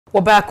We're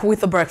back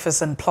with the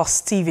breakfast and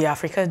Plus TV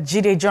Africa.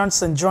 Jide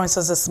Johnson joins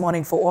us this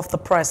morning for Off the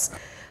Press.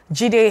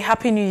 Jide,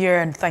 Happy New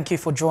Year and thank you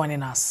for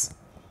joining us.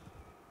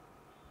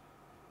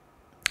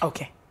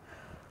 Okay.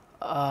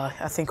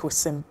 I think we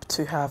seem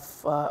to have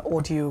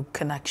audio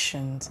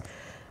connections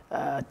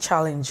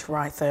challenge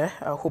right there.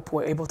 I hope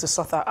we're able to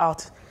sort that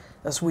out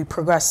as we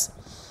progress.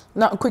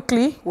 Now,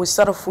 quickly, we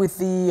start off with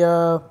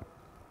the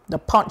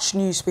Punch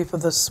newspaper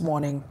this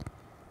morning.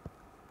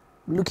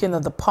 Looking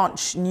at the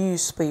Punch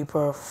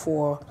newspaper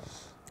for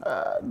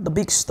the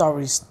big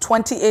stories.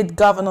 28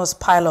 governors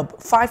pile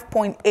up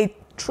 5.8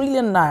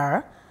 trillion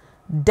naira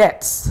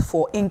debts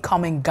for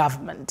incoming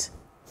government.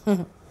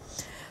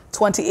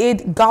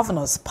 28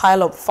 governors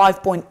pile up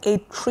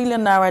 5.8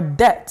 trillion naira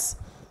debts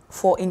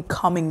for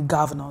incoming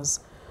governors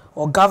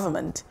or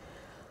government.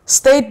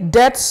 State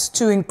debts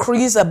to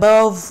increase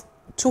above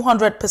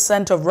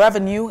 200% of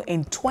revenue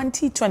in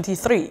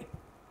 2023.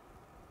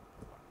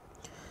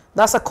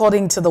 That's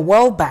according to the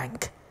World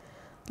Bank.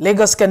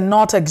 Lagos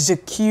cannot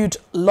execute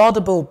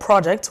laudable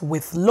projects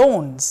with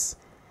loans.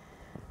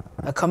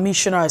 A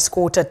commissioner is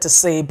quoted to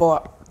say,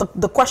 but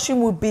the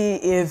question would be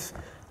if,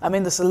 I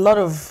mean, there's a lot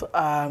of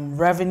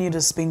revenue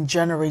that's been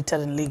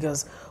generated in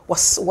Lagos.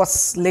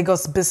 What's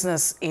Lagos'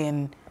 business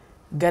in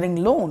getting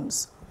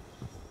loans?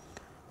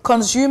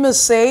 Consumers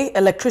say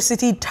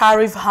electricity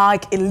tariff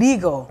hike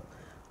illegal.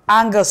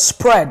 Anger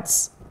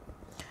spreads.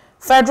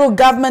 Federal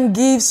government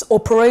gives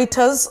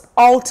operators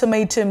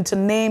ultimatum to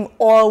name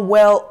oil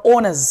well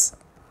owners.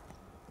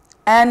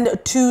 And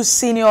 2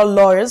 senior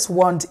lawyers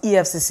want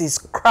EFCC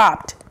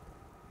scrapped.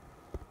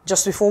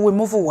 Just before we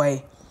move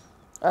away,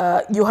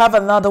 you have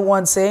another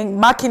one saying,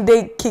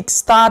 Makinde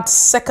kickstarts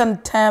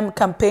second term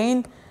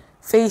campaign,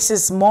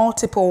 faces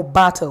multiple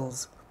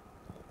battles.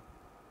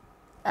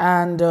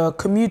 And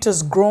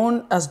commuters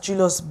groan as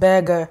Julius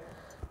Berger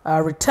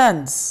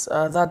returns.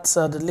 That's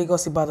the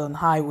Lagos-Ibadan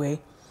highway.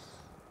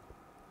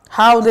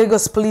 How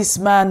Lagos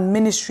policeman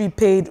ministry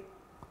paid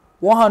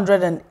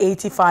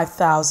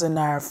 185,000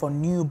 naira for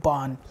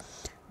newborn.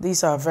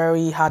 These are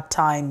very hard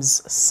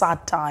times,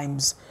 sad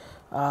times,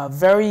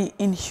 very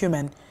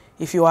inhuman,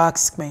 if you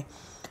ask me.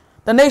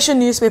 The Nation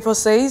newspaper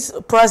says,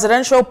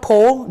 presidential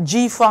poll,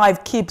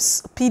 G5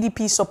 keeps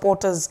PDP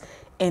supporters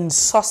in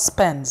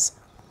suspense.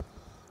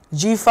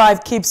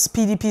 G5 keeps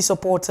PDP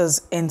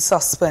supporters in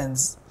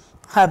suspense.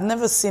 I've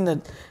never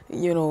seen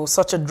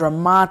such a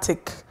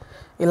dramatic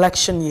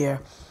election year.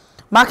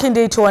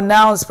 Makinde to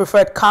announce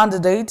preferred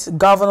candidate.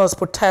 Governors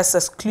protest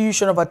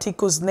exclusion of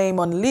Atiku's name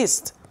on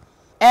list.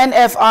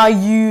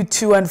 NFIU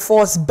to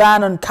enforce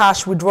ban on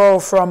cash withdrawal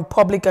from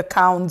public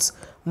accounts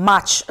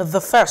March the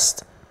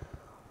 1st.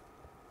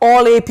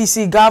 All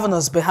APC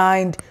governors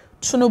behind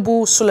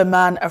Tinubu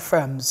Suleiman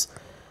affirms.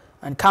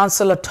 And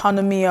council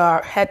autonomy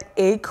are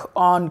headache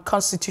on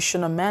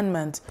constitution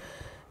amendment.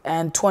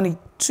 And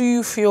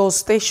 22 fuel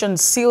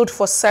stations sealed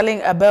for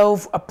selling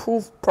above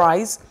approved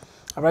price.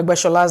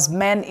 Aregbeshola's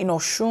men in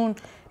Oshun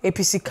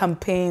APC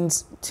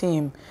campaigns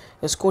team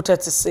is quoted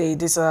to say,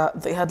 these are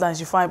the headlines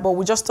you find. But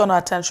we just turn our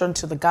attention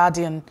to the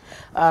Guardian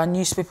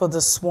newspaper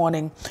this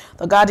morning.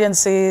 The Guardian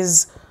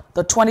says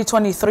the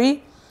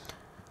 2023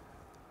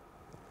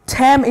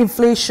 term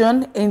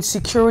inflation,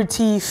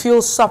 insecurity,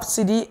 fuel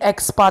subsidy,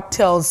 expert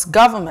tells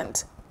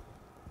government.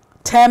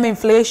 Term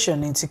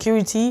inflation,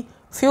 insecurity,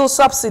 fuel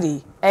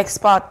subsidy,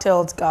 expert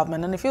tells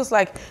government. And it feels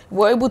like if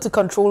we're able to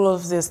control all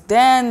of this,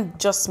 then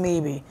just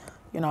maybe,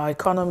 our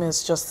economy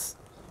is just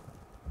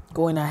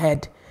going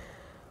ahead.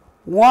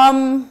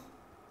 One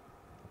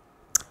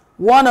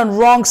on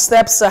wrong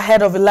steps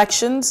ahead of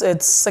elections.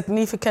 It's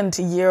significant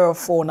year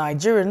for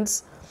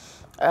Nigerians.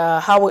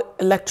 How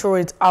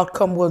electorate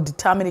outcome will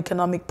determine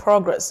economic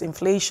progress,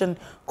 inflation,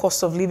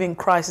 cost of living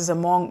crisis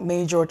among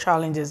major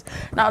challenges.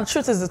 Now, the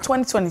truth is the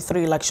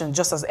 2023 election,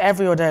 just as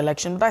every other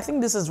election, but I think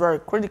this is very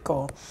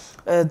critical.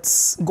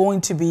 It's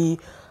going to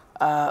be,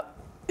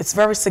 it's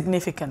very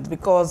significant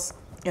because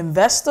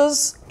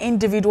investors,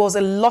 individuals,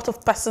 a lot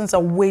of persons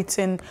are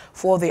waiting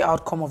for the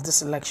outcome of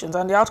these elections.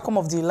 And the outcome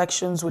of the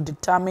elections will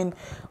determine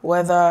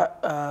whether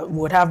we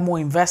would have more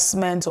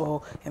investment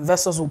or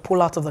investors will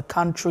pull out of the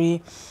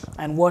country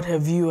and what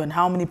have you, and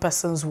how many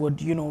persons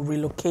would,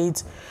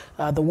 relocate.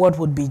 The word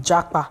would be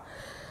jackpot.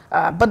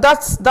 But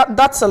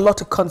that's a lot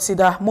to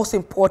consider. Most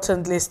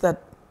importantly is that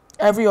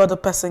every other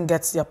person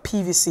gets their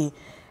PVC.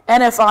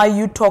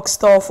 NFIU talks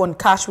tough on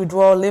cash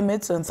withdrawal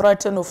limits and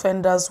threaten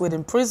offenders with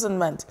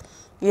imprisonment.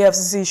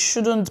 EFCC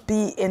shouldn't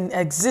be in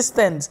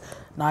existence.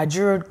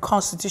 Nigerian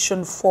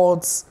constitution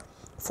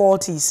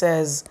faulty,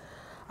 says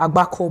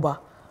Agbakoba.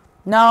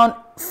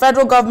 Now,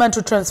 federal government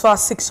to transfer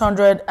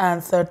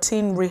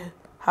 613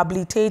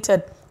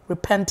 rehabilitated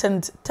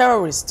repentant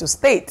terrorists to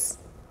states.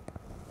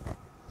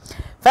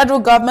 Federal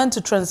government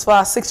to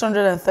transfer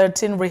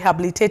 613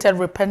 rehabilitated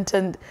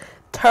repentant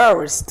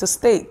terrorists to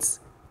states.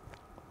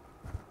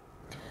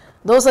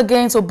 Those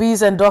against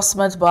Obi's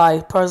endorsement by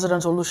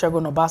President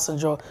Olusegun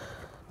Obasanjo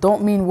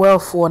don't mean well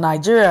for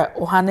Nigeria.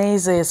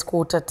 Ohaneze is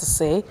quoted to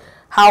say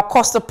how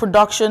cost of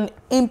production,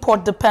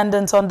 import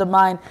dependence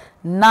undermine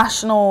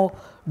national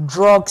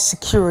drug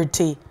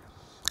security.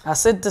 I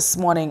said this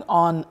morning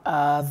on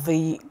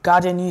the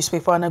Guardian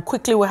newspaper. And then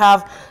quickly we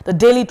have the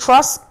Daily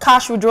Trust.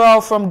 Cash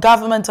withdrawal from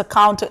government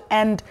account to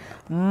end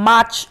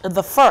March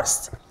the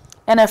 1st.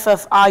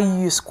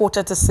 NFFIU is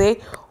quoted to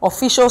say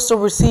officials to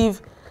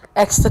receive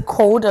extra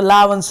code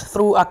allowance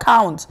through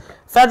account.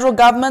 Federal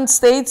government,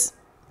 states,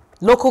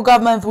 local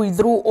government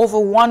withdrew over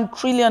 1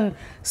 trillion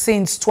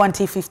since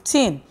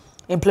 2015.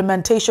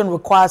 Implementation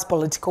requires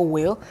political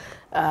will.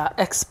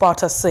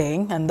 Experts are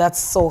saying, and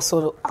that's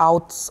also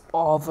out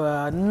of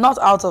not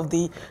out of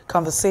the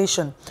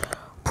conversation.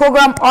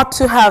 Program ought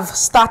to have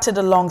started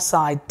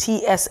alongside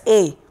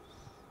TSA.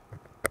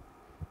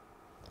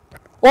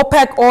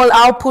 OPEC oil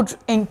output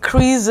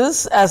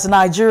increases as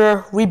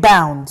Nigeria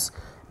rebounds.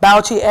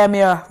 Bauchi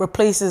Emir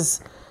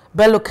replaces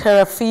Bello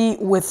Karafi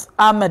with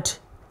Ahmed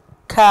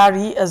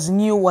Kari as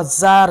new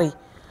Wazari.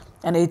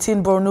 And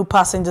 18 Borno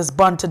passengers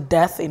burned to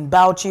death in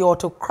Bauchi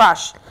auto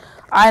crash.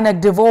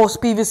 INEC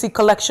divorced PVC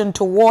collection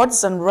to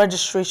wards and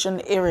registration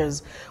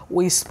areas.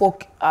 We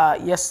spoke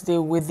yesterday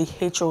with the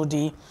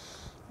HOD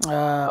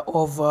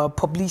of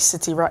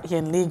publicity right here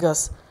in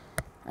Lagos,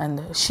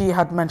 and she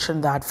had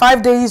mentioned that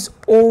 5 days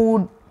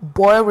old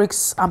boy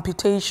risks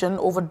amputation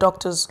over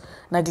doctor's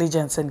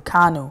negligence in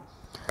Kano.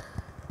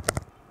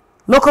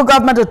 Local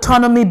government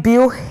autonomy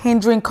bill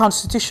hindering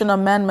constitutional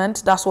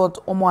amendment. That's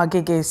what Omo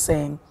Agege is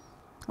saying.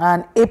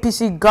 And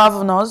APC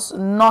governors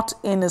not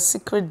in a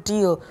secret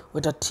deal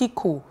with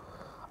Atiku.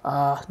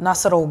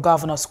 Nasarawa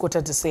governors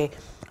quoted to say.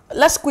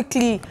 Let's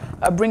quickly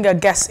bring a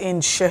guest in,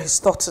 share his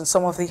thoughts on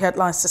some of the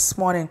headlines this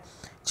morning.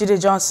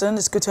 Jide Johnson,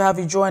 it's good to have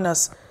you join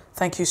us.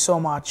 Thank you so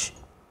much.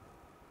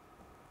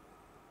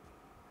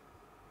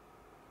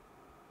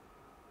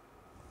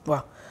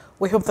 Well,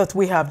 we hope that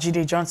we have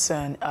Jide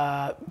Johnson,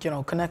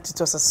 connected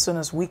to us as soon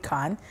as we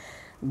can.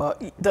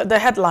 But the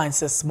headlines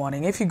this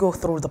morning, if you go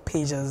through the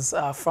pages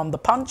from The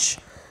Punch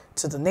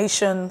to The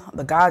Nation,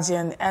 The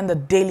Guardian, and the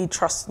Daily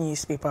Trust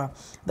newspaper,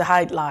 the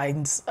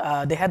headlines,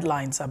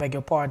 I beg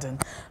your pardon,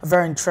 are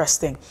very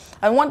interesting.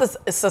 And one that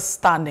is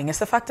outstanding is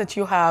the fact that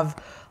you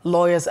have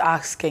lawyers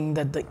asking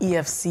that the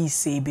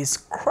EFCC be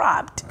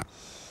scrapped.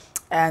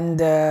 And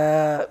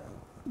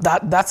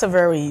that's a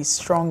very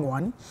strong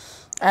one.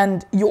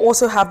 And you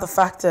also have the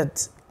fact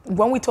that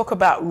when we talk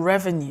about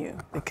revenue,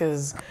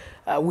 because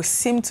we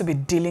seem to be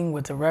dealing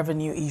with a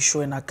revenue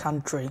issue in our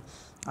country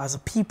as a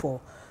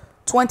people.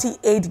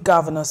 28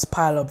 governors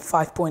pile up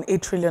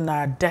 5.8 trillion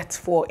naira debt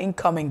for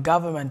incoming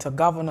government or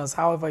governors,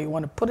 however you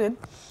want to put it.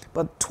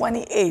 But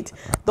 28.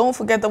 Don't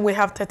forget that we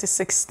have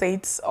 36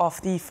 states of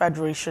the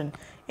federation,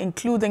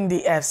 including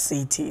the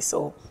FCT.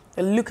 So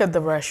look at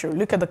the ratio,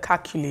 look at the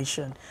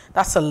calculation.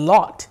 That's a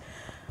lot.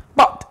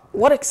 But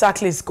what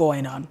exactly is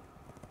going on?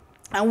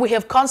 And we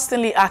have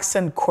constantly asked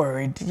and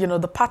queried,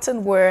 the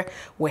pattern where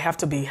we have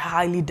to be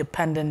highly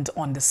dependent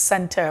on the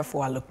center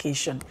for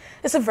allocation.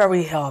 Is it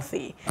very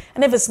healthy?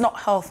 And if it's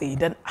not healthy,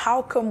 then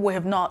how come we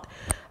have not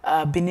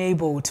been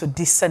able to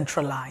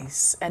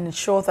decentralize and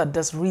ensure that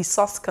there's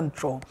resource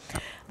control?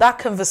 That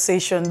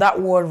conversation,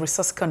 that word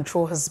resource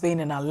control has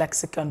been in our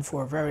lexicon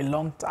for a very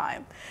long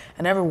time.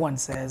 And everyone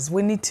says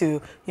we need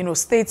to,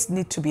 states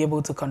need to be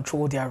able to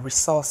control their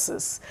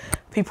resources.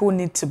 People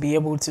need to be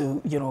able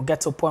to,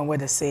 get to a point where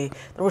they say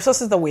the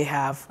resources that we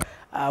have,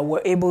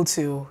 we're able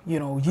to,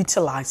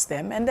 utilize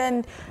them and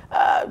then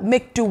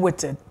make do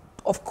with it.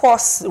 Of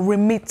course,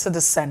 remit to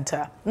the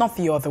center, not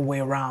the other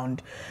way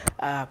around.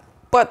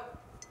 But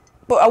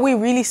are we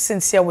really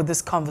sincere with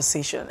this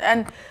conversation?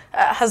 And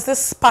has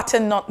this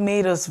pattern not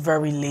made us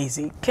very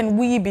lazy? Can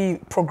we be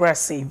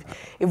progressive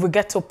if we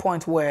get to a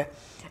point where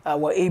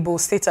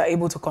states are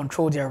able to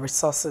control their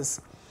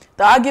resources?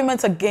 The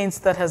argument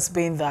against that has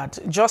been that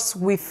just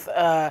with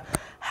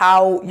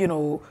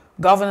how,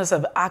 governors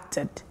have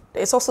acted,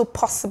 it's also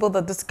possible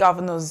that these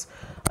governors,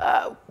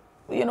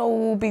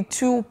 will be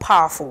too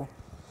powerful.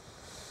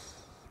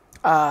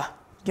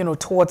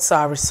 Towards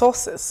our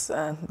resources.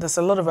 There's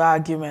a lot of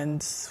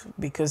arguments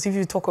because if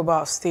you talk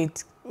about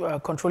state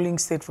controlling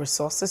state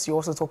resources, you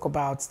also talk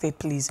about state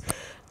police.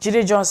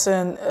 Jide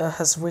Johnson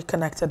has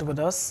reconnected with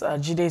us.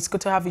 Jide, it's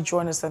good to have you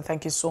join us, and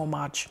thank you so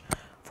much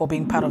for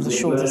being part of the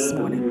show this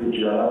morning.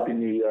 Happy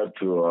New Year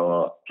to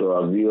our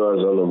viewers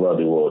all over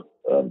the world.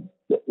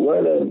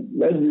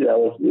 Maybe I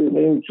was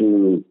listening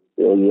to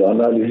your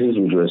analysis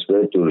with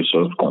respect to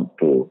resource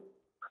control.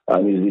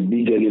 And it's the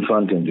big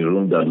elephant in the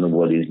room that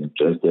nobody is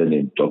interested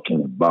in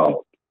talking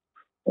about.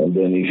 And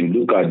then if you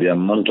look at the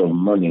amount of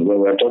money, when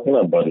we're talking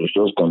about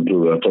resource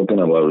control, we're talking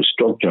about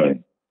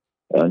restructuring.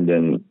 And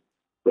then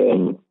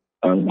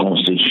and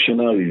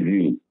constitutional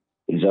review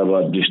is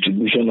about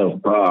distribution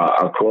of power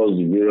across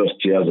the various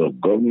tiers of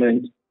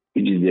government,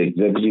 which is the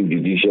executive,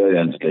 judiciary,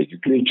 and the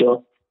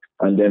legislature,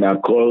 and then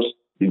across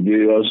the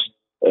various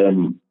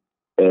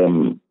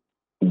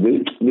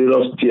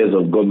tiers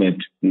of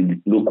government,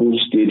 the local,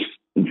 state,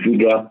 the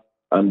federal,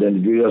 and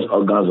then various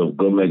organs of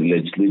government,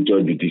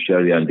 legislature,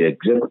 judiciary, and the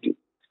executive.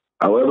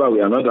 However,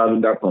 we are not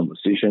having that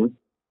conversation,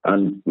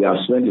 and we have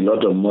spent a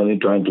lot of money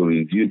trying to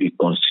review the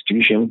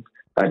constitution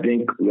I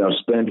think we have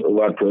spent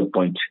over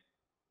 12.8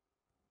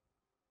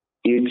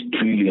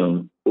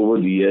 trillion over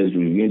the years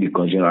reviewing the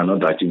constitution and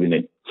not achieving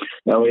it.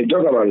 Now, when you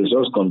talk about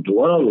resource control,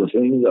 one of the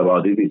things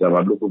about it is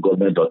about local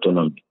government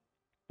autonomy,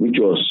 which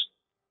was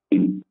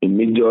a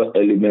major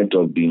element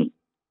of the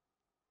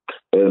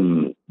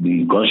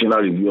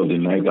constitutional review of the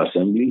Ninth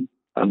Assembly,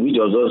 and which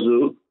was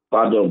also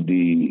part of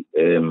the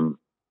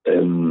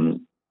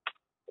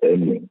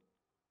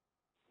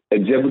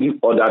Executive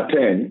Order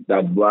 10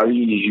 that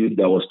Buhari issued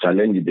that was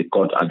challenged in the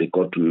court, and the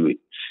court threw away.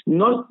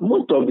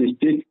 Most of the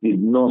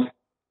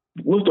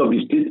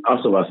state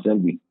House of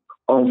Assembly,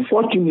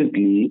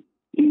 unfortunately,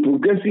 a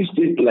progressive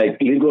state like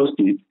Lagos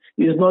State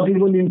is not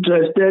even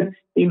interested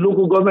in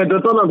local government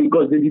autonomy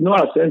because they did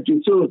not assent to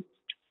it. So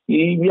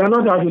we are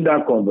not having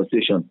that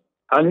conversation.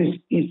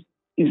 And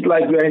it's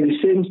like we are in the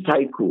same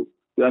cycle.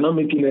 We are not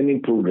making any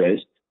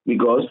progress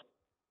because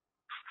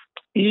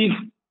if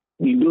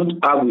you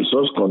don't have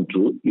resource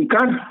control, you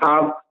can't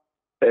have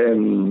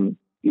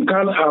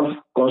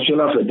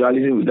constitutional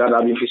federalism without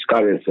having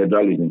fiscal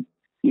federalism.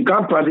 You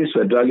can't practice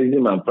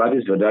federalism and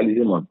practice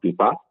federalism on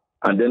paper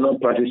and then not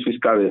practice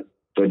fiscal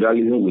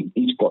federalism with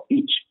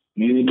each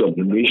unit of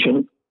the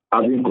nation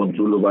having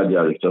control over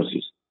their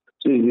resources.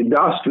 So in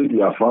that state we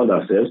have found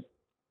ourselves,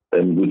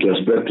 and with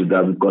respect to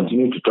that, we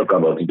continue to talk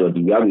about it, that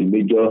we have a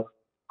major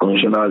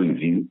constitutional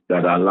review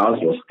that allows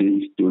for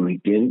states to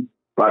retain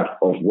part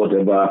of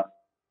whatever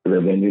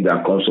revenue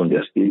that comes from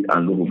their state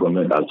and local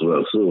government as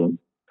well. So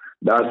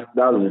that's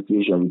the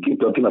situation we keep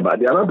talking about.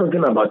 They are not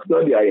talking about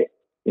what they are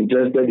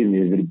interested in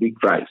is the big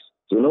price.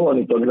 So no one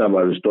is talking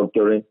about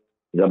restructuring.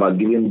 It's about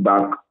giving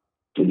back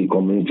to the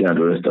community and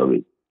the rest of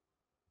it.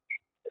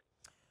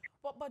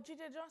 But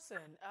Jide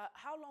Johnson,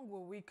 how long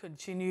will we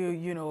continue,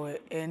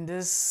 in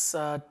this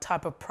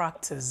type of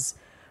practice,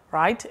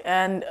 right?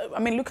 And I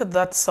mean, look at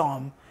that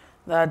sum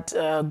that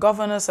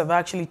governors have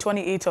actually,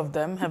 28 of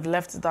them have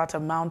left that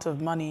amount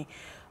of money.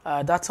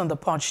 That's on the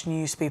Punch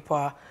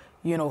newspaper,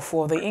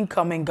 for the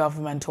incoming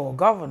government or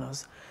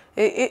governors.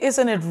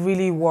 Isn't it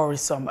really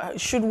worrisome?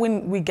 Should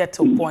we get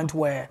to a point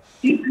where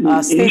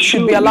states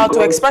should be allowed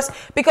to express?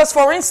 Because,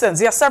 for instance,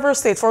 there are several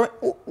states.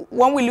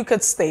 When we look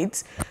at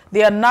states,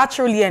 they are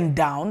naturally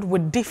endowed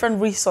with different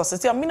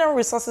resources. There are mineral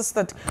resources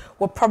that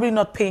we're probably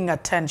not paying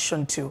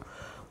attention to.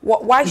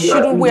 Why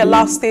shouldn't we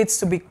allow states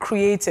to be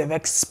creative,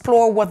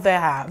 explore what they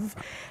have,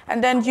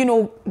 and then,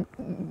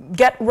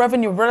 get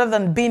revenue rather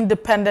than being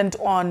dependent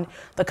on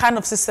the kind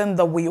of system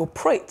that we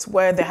operate,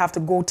 where they have to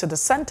go to the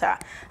center?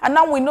 And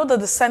now we know that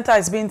the center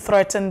is being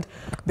threatened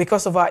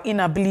because of our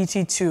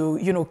inability to,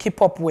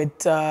 keep up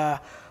with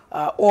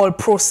oil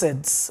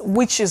proceeds,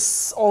 which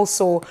is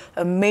also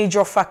a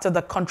major factor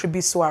that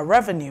contributes to our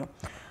revenue.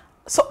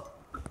 So,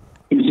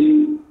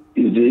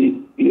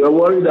 you're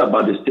worried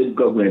about the state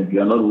government.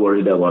 You're not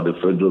worried about the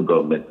federal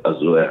government as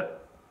well.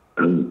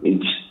 And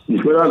it's the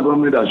federal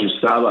government that should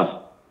serve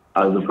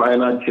as the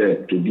final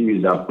check to give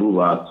its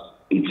approval.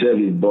 Itself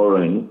is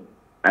borrowing.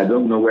 I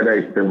don't know whether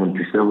it's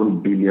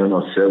 77 billion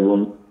or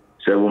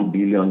 $7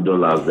 billion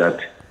that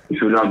the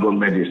federal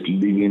government is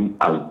leaving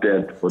as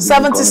debt for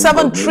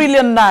 77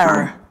 trillion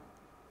naira.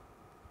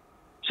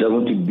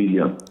 70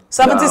 billion.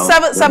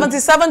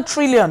 77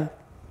 trillion.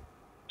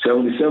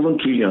 77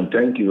 trillion,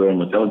 thank you very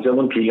much.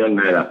 77 trillion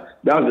naira.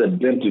 That's the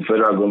debt the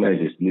federal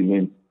government is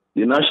leaving.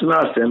 The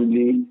National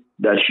Assembly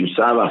that should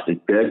serve as a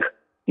tech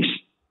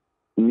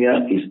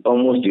is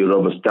almost a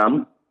rubber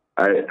stamp.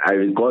 I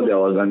recall there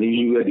was an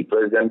issue where the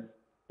president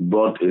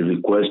brought a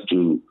request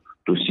to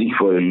seek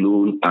for a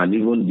loan, and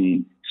even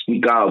the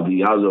Speaker of the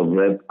House of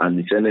Rep and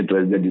the Senate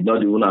President did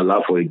not even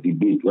allow for a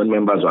debate when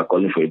members were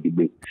calling for a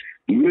debate.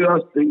 The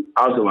various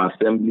House of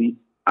Assembly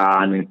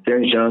are an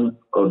extension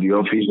of the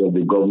office of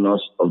the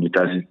governors of the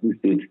 36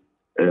 state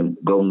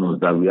governors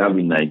that we have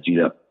in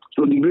Nigeria.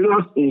 So the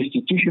various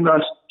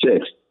institutional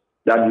checks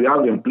that we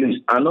have in place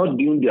are not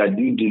doing their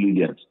due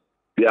diligence.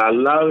 They are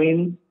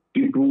allowing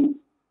people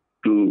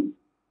to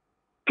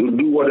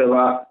do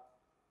whatever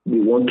they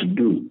want to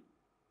do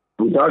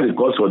without a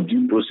cause for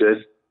due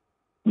process,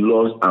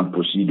 laws, and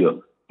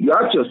procedure. You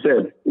ask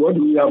yourself, what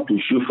do we have to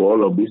show for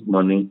all of this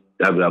money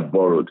that we have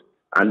borrowed?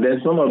 And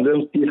then some of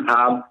them still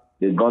have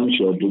the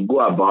gunshot to go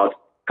about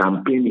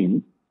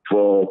campaigning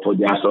for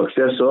their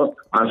successor,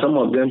 and some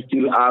of them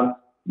still have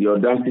the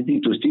audacity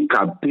to still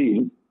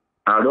campaign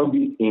and rub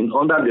it in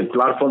under the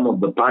platform of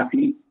the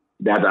party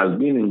that has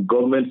been in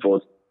government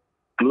for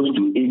close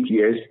to 8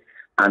 years,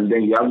 and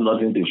then you have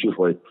nothing to show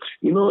for it.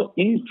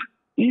 If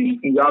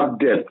you have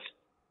debt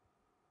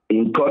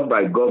incurred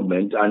by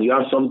government and you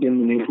have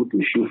something meaningful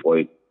to show for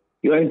it,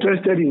 you are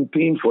interested in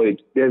paying for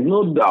it. There's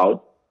no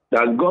doubt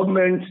that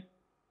governments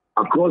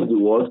across the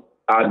world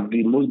are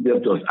the most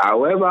debtors.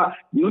 However,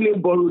 they only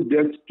borrow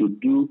debt to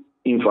do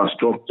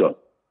infrastructure,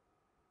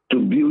 to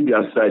build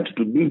their site,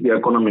 to build the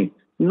economy,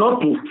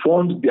 not to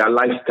fund their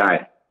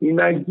lifestyle. In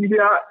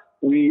Nigeria,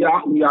 we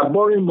are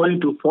borrowing money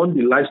to fund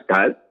the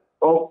lifestyle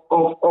of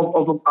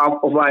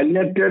our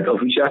elected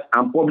officials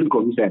and public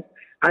officials.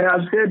 I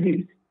have said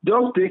this: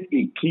 just take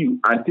a cue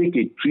and take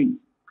a trip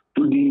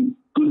to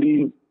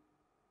the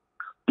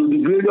to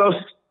the various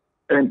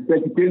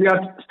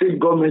secretariat, state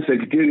government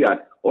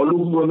secretariat, or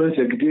local government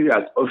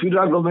secretariat, or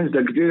federal government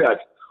secretariat,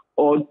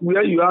 or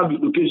where you have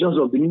locations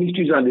of the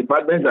ministries and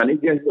departments and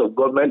agencies of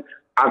government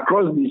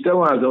across the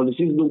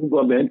 776 local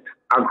government,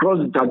 across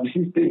the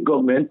 36 state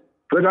government,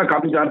 federal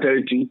capital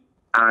territory,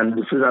 and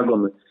the federal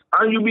government.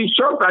 And you'll be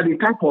shocked at the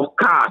type of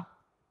car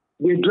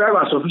they drive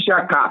as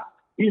official car.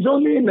 It's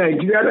only in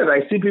Nigeria that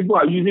I see people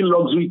are using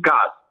luxury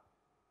cars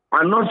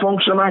and not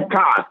functional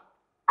cars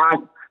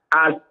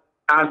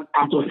as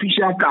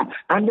official cars.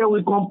 And then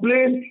we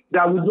complain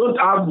that we don't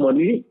have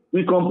money.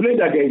 We complain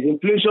that there is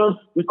inflation.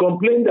 We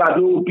complain that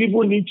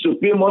people need to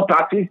pay more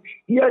taxes.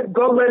 Yet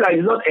government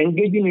is not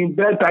engaging in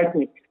belt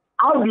tightening.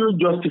 How do you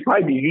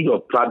justify the use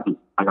of Prado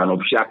as an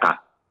official car?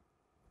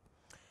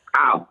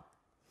 How?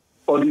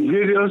 Or the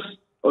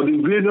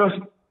various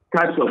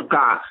types of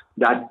cars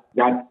that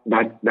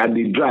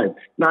they drive.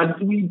 Now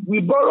we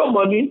borrow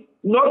money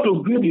not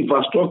to build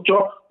infrastructure.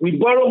 We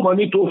borrow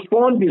money to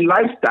fund the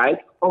lifestyle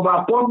of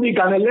our public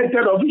and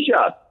elected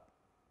officials.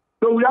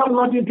 So we have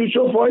nothing to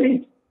show for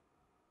it.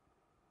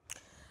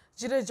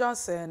 Jide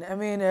Johnson, I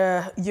mean,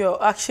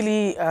 you're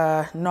actually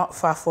not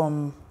far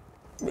from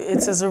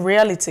it. Is a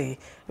reality,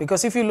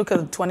 because if you look at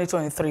the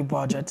 2023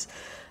 budget,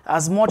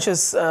 as much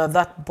as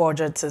that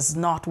budget is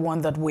not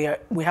one that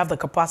we have the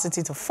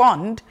capacity to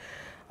fund,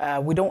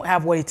 we don't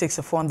have what it takes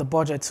to fund the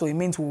budget, so it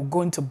means we're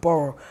going to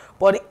borrow.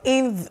 But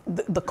in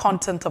the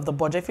content of the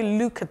budget, if you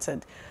look at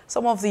it,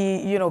 some of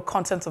the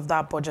content of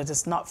that budget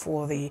is not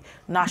for the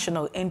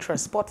national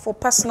interest, but for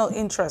personal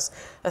interest,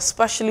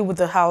 especially with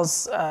the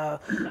House,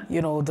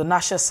 the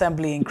National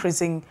Assembly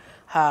increasing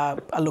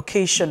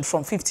allocation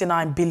from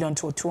 59 billion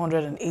to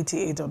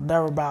 288 or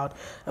thereabout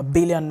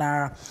billion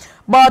naira.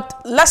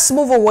 But let's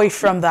move away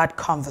from that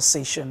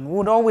conversation.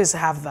 We'll always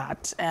have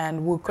that,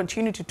 and we'll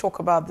continue to talk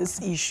about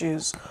these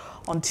issues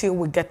until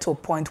we get to a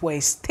point where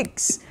it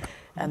sticks.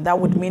 And that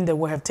would mean that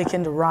we have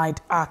taken the right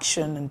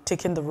action and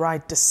taken the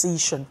right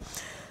decision.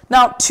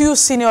 Now, 2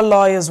 senior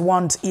lawyers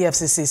want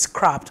EFCC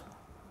scrapped.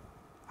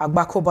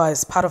 Ebokpo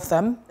is part of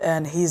them,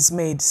 and he's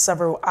made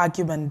several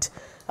arguments.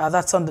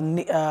 That's on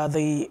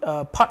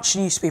the Punch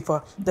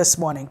newspaper this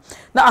morning.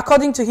 Now,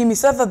 according to him, he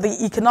said that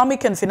the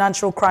Economic and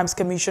Financial Crimes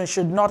Commission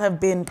should not have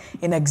been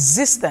in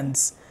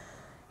existence.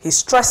 He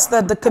stressed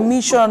that the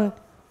commission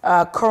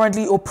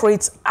currently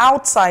operates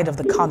outside of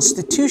the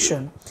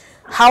Constitution.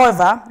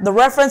 However, the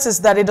reference is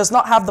that it does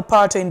not have the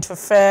power to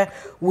interfere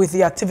with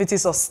the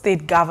activities of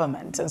state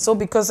government. And so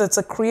because it's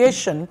a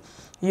creation,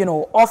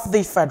 of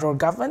the federal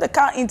government, they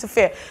can't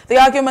interfere. The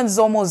argument is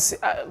almost,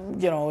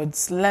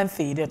 it's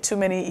lengthy. There are too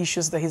many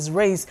issues that he's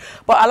raised.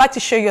 But I'd like to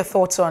share your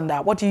thoughts on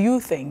that. What do you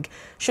think?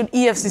 Should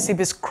EFCC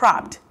be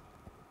scrapped?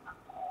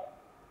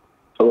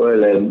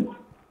 Well, I'm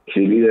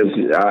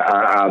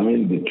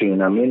in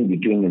between. I'm in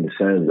between in the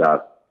sense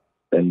that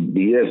the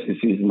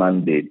EFCC's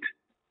mandate,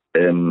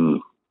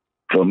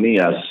 for me,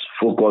 has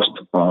focused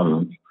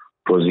on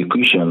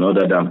prosecution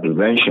other than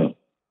prevention.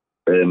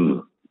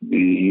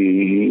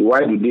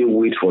 Why do they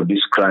wait for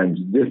these crimes?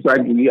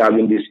 Despite we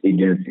having these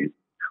agencies,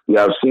 we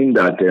have seen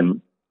that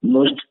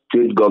most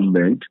state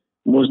government,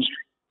 most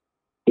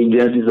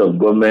agencies of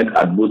government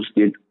at both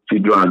state,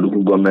 federal, and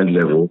local government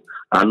level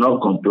are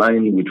not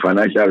complying with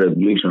financial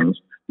regulations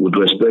with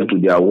respect to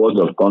the awards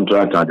of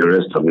contracts and the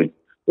rest of it.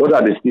 What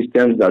are the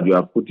systems that you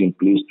have put in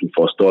place to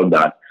forestall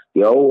that?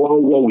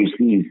 What we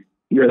see is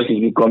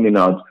EFCC coming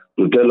out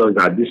to tell us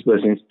that this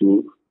person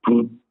stole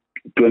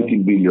 20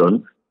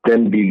 billion,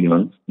 10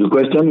 billion. The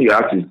question you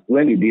ask is,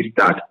 when did they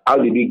start? How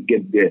did they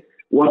get there?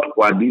 What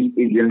were these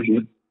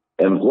agencies?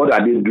 What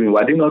are they doing?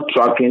 Were they not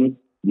tracking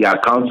the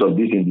accounts of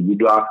this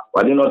individual?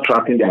 Were they not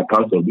tracking the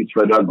accounts of this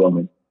federal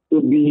government?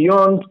 So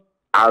beyond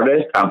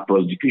arrest and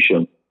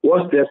prosecution,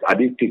 what steps are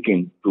they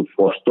taking to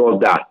forestall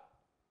that?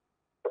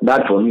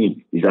 That for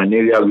me is an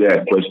area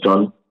where I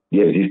question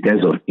the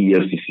existence of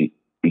EFCC,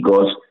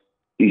 because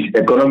it's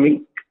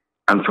economic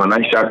and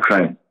financial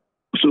crime.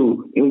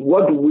 So in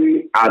what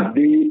way are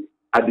they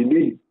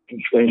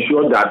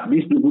ensure that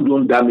these people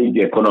don't damage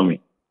the economy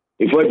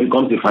before it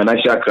becomes a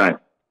financial crime?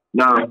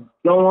 Now,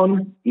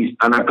 someone is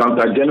an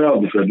accountant general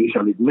of the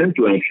Federation is meant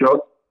to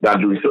ensure that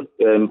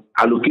the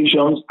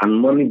allocations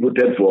and money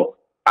voted for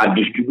are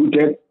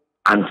distributed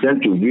and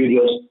sent to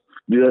various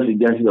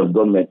agencies of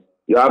government.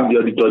 You have the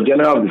Auditor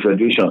General of the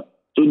Federation.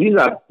 So these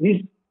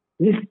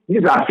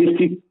are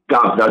safety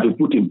gaps that we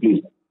put in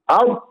place.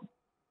 How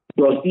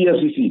does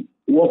EFCC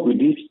work with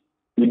these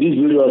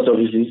various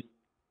services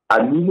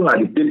and even at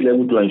the state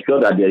level to ensure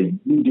that there is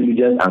due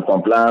diligence and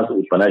compliance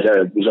with financial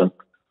regulations,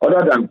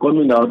 other than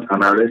coming out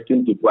and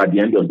arresting people at the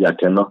end of their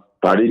tenure,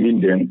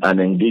 parading them,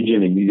 and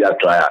engaging in media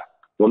trial?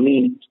 For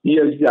me,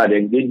 EFCC had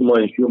engaged more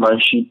in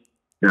humanship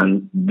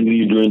than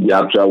really doing the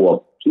actual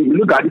work. So if you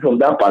look at it from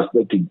that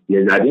perspective,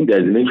 yes, I think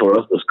there's a need for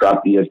us to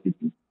scrap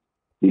EFCC,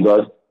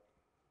 because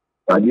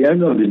at the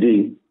end of the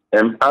day,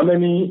 how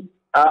many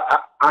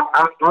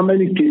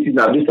cases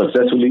have been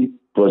successfully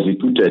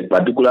prosecuted,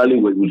 particularly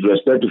with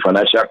respect to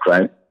financial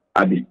crime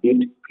at the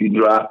state,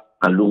 federal,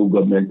 and local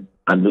government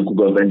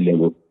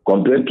level,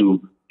 compared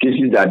to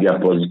cases that they are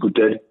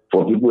prosecuted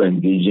for people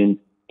engaging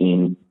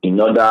in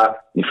other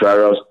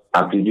nefarious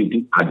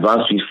activity,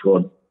 advanced fish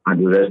fraud, and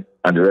the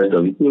rest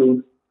of it.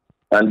 So,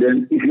 and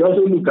then if you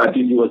also look at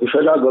it, it was the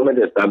federal government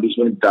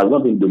establishment that has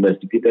not been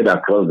domesticated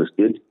across the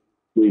state.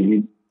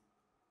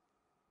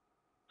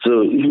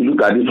 So if you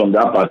look at it from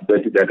that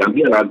perspective, there can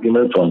be an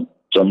argument from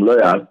some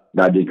lawyers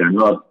that they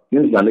cannot,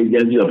 since it's an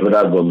agency of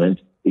federal government,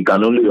 it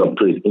can only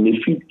operate in a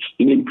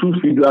true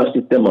federal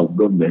system of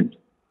government.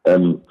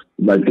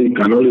 But it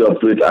can only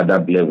operate at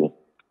that level.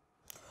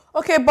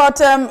 Okay, but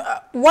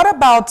what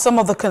about some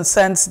of the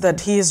concerns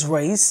that he has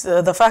raised?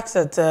 The fact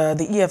that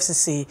the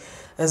EFCC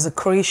is a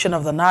creation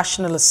of the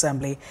National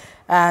Assembly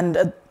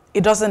and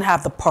it doesn't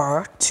have the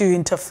power to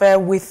interfere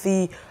with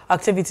the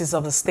activities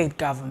of the state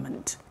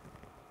government.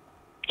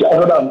 That's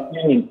what I'm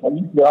saying. I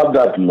need to have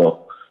that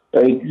law.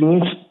 It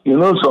means,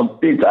 some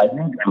states, I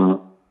think,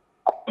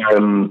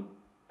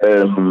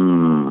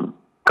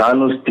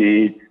 Kano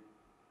State,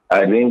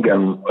 I think,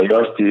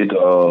 Oyo State,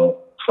 or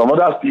some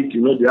other states,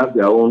 they have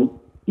their own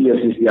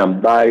EFCC,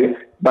 and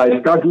by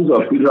statutes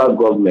of federal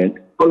government,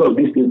 all of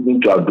these things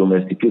need to have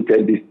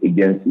domesticated this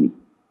agency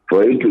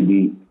for it to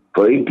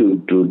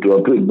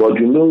operate. But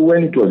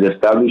when it was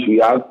established, we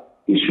have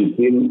a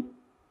supreme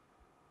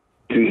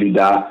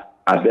leader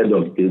at the head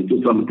of state. So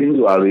some things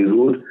were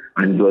rewrote,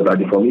 and it was at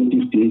the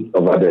formative stage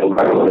of the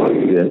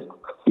president.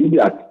 If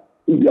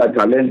they had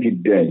challenged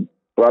it then,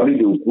 probably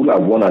they would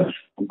have won at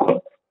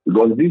court.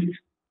 Because this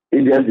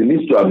agency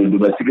needs to have been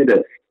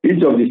domesticated.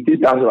 Each of the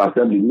state houses of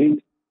assembly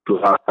needs to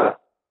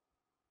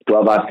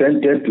have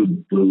assented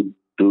to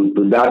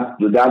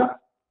that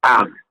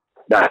act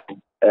that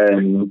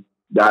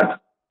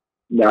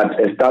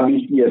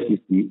established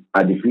EFCC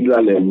at the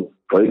federal level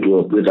for it to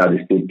operate at the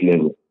state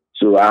level.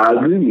 So I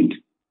agree with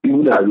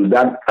people that with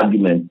that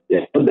argument.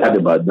 There's no doubt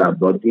about that.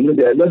 But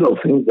there are a lot of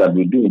things that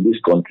we do in this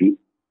country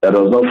that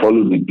does not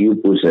follow the due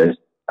process,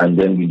 and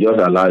then we just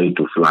allow it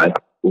to fly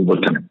over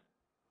time.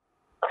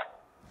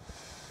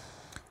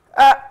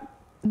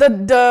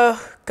 The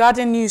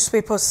Guardian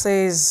newspaper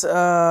says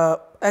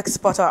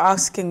experts are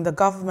asking the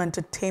government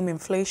to tame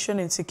inflation,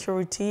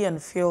 insecurity,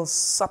 and fuel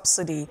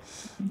subsidy.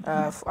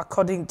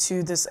 According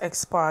to this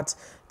expert,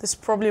 this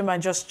probably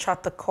might just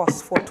chart the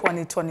course for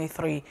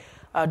 2023.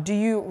 Do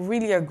you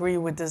really agree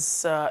with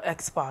this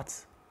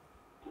expert?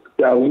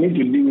 Yeah, we need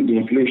to deal with the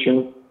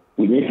inflation.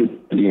 We need to deal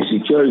with the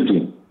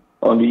insecurity.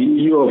 On the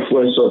issue of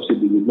fuel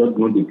subsidy, we don't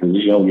know the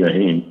position we are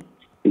in.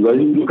 Because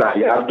if you look at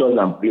the actors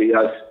and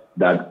players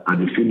that at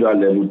the federal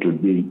level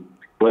today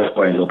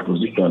were in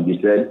opposition, they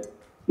said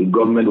the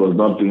government was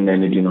not doing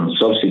anything on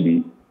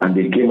subsidy, and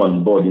they came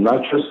on board. In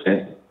actual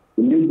sense,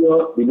 the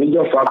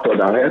major factor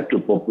that helped to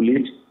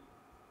populate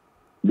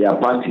their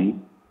party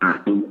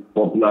and to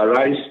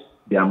popularize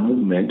their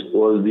movement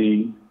was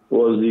the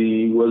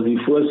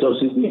fuel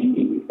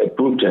subsidy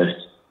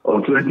protest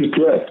of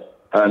 2012,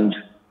 and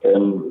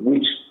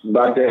which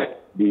battered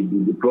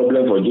the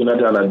problem for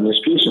Jonathan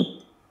administration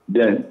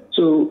then.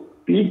 So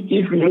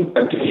if you look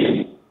at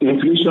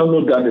inflation,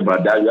 no doubt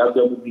about that. You have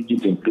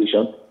double-digit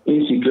inflation.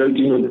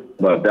 Insecurity, no doubt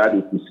about that.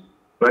 It is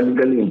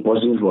practically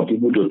impossible for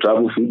people to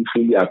travel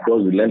freely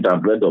across the length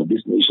and breadth of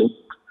this nation.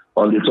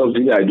 On the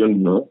subsidy, I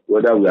don't know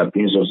whether we are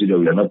paying subsidy or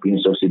we are not paying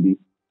subsidy.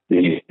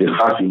 The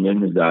fact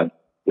remains that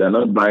we are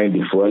not buying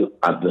the fuel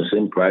at the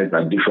same price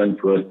at different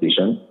fuel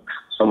stations.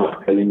 Some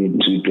are selling it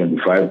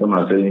 325, some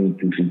are selling it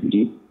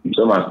 250,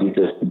 some are still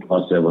selling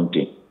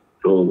 170.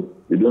 So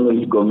we don't know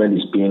if government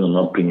is paying or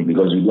not paying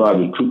because we don't have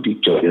a true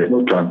picture. There is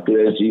no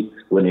transparency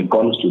when it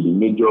comes to the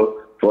major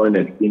foreign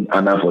exchange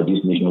earner for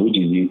this nation, which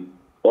is the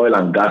oil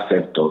and gas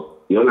sector.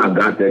 The oil and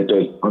gas sector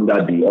is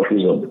under the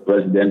office of the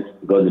president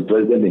because the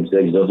president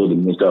himself is also the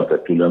Minister of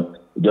Petroleum,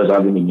 just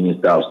having the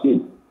Minister of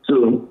State.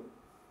 So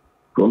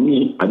for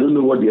me, I don't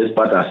know what the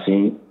experts are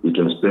saying with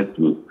respect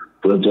to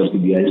just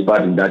the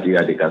experts in that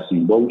area they can see.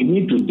 But we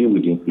need to deal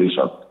with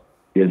inflation.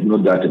 There's no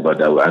doubt about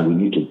that. And we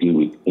need to deal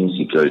with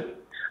insecurity.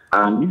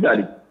 And these are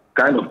the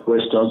kind of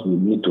questions we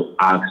need to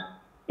ask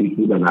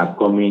people that are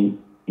coming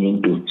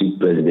into seek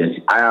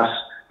presidency. I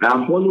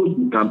have followed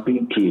the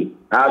campaign trail.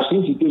 I have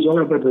seen situations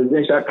where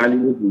presidential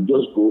candidates will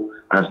just go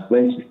and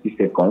spend 60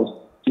 seconds,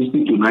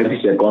 60 to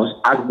 90 seconds,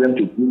 ask them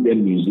to play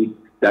them music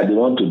that they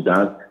want to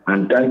dance,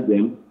 and thank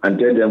them and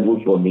tell them,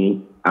 vote for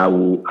me, I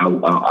will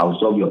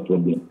solve your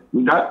problem.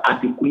 Without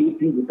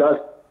articulating,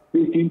 without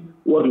stating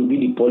what will be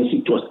the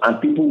policy to us, and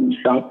people will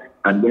shout,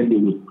 and then they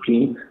will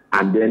scream,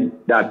 and then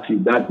that's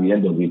it, that's the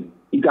end of it.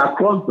 It's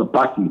across the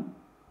party,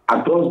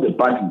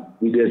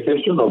 with the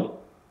exception of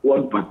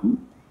one party,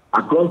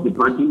 across the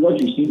party, what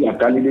you see their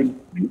candidates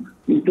do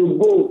is to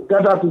go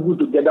gather people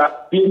together,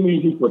 play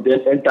music for them,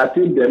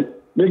 entertain them,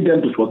 make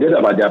them to forget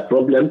about their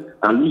problem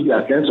and lose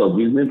their sense of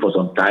reasoning for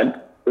some time,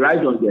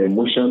 ride on their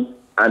emotions,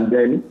 and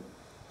then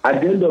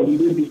at the end of the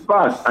day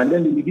disperse, and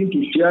then they begin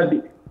to share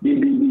the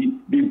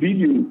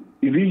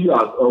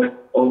visuals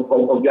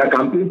of their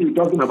campaign,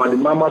 talking about the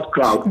mammoth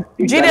crowd.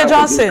 Jide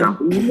Johnson.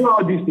 You know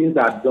how these things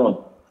are done.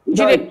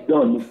 It's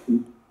done.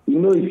 You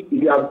know, if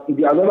you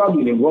have ever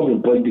been involved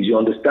in politics, you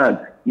understand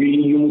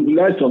You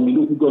mobilize from the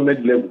local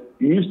government level.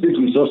 You use state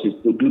resources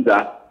to do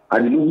that.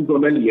 At the local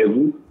government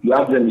level, you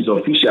have them as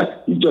official.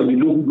 Each of the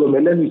local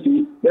government,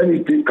 let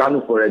me take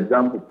Kano for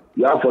example.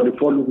 You have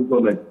 44 local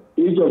government.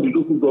 Each of the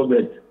local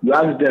government, you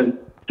ask them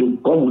to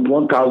come with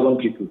 1,000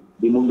 people.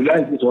 They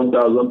mobilize these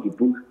 1,000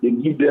 people. They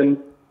give them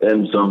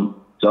some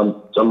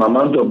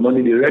amount of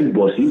money. They rent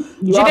buses.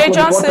 Jide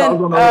Johnson,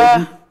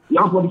 you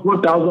have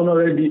 44,000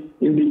 already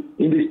in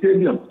the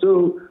stadium.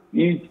 So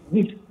these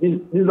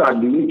are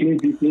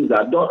the things that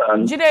are done.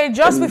 And Jide,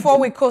 just before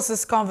we close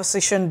this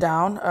conversation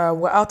down,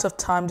 we're out of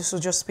time. This will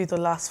just be the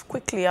last.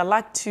 Quickly, I'd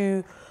like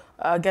to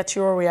get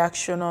your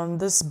reaction on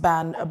this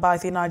ban by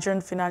the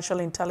Nigerian Financial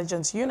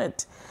Intelligence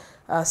Unit,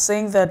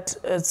 saying that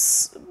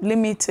it's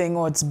limiting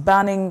or it's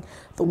banning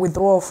the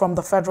withdrawal from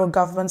the federal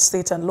government,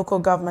 state and local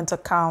government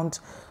account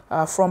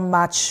from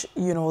March,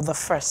 the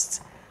 1st,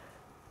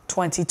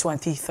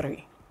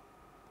 2023.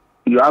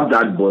 You have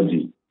that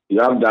body.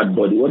 What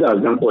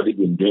has that body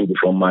been doing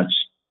before March?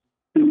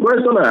 The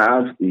question I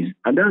ask is,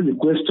 and that's the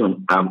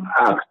question I'm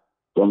asked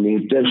from the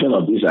inception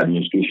of this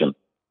administration,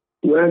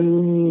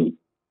 when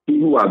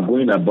people are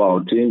going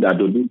about saying that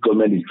the big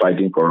government is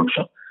fighting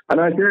corruption. And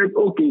I said,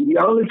 okay, we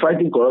are only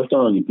fighting corruption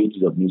on the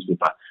pages of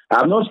newspaper. I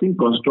have not seen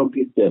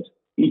constructive steps.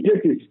 It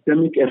takes a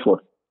systemic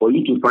effort for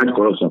you to fight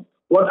corruption.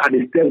 What are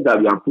the steps that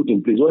we have put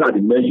in place? What are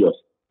the measures?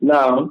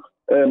 Now,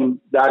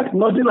 that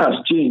nothing has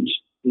changed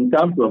in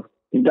terms of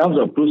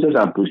process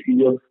and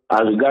procedure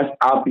as regards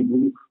how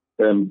people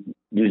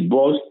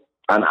disburse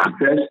and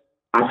access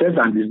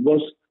and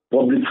disburse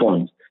public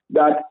funds.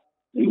 That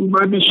you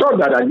might be sure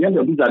that at the end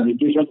of this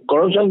administration,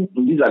 corruption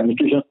in this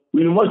administration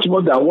will be much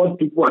more than what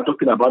people are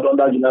talking about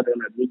under the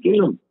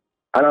administration.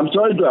 And I'm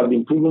sorry to have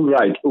been proven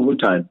right over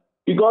time,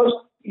 because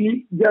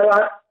there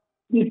are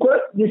the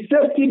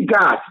safety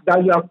guards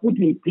that you have put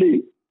in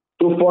place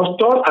to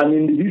forestall an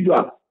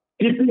individual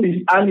keeping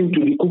his hand into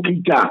the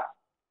cookie jar.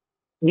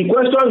 The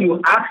question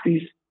you ask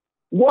is,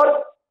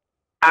 what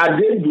are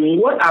they doing?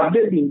 What have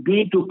they been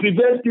doing to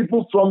prevent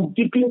people from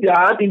dipping their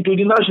hand into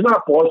the national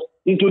purse,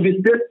 into the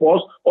state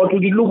purse, or to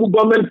the local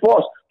government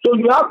purse? So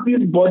you have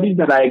these bodies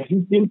that are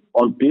existing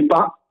on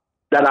paper,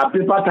 that are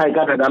paper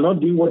tigers, that are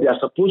not doing what they are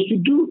supposed to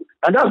do.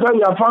 And that's why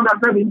we have found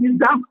ourselves in this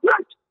damn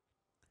flat.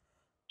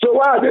 So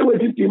why are they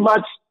waiting till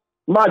March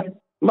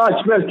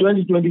 1st,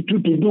 2022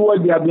 to do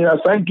what they have been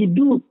assigned to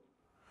do?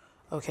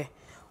 Okay.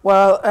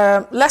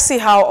 Well, let's see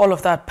how all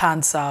of that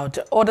pans out.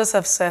 Others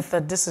have said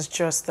that this is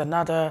just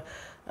another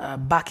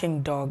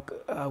backing dog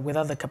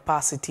without the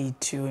capacity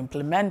to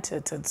implement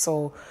it. And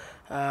so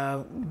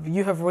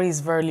you have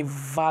raised very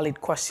valid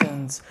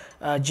questions,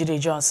 Jide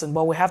Johnson,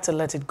 but we have to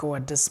let it go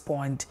at this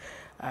point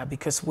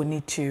because we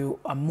need to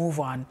move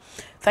on.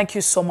 Thank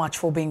you so much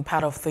for being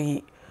part of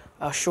the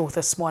show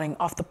this morning.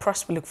 After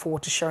press, we look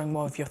forward to sharing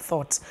more of your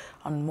thoughts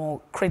on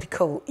more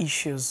critical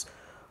issues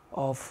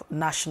of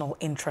national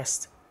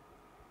interest.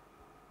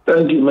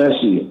 Thank you,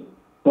 Mercy.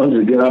 Once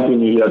again, Happy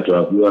New Year to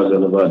our viewers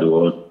all over the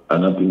world,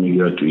 and Happy New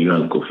Year to you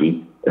and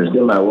Kofi.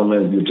 Extend my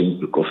women's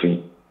greetings to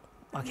Kofi.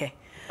 Okay.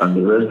 And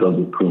the rest of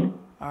the crew.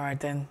 All right,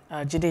 then.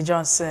 Jide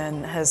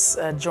Johnson has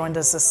joined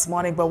us this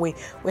morning, but we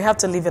have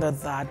to leave it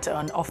at that.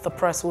 And Off the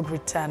Press would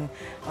return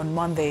on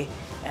Monday.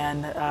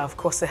 And, of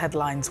course, the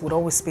headlines would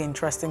always be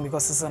interesting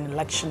because it's an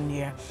election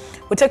year.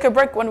 We'll take a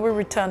break. When we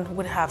return,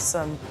 we'll have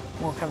some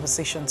more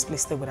conversations.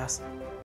 Please stay with us.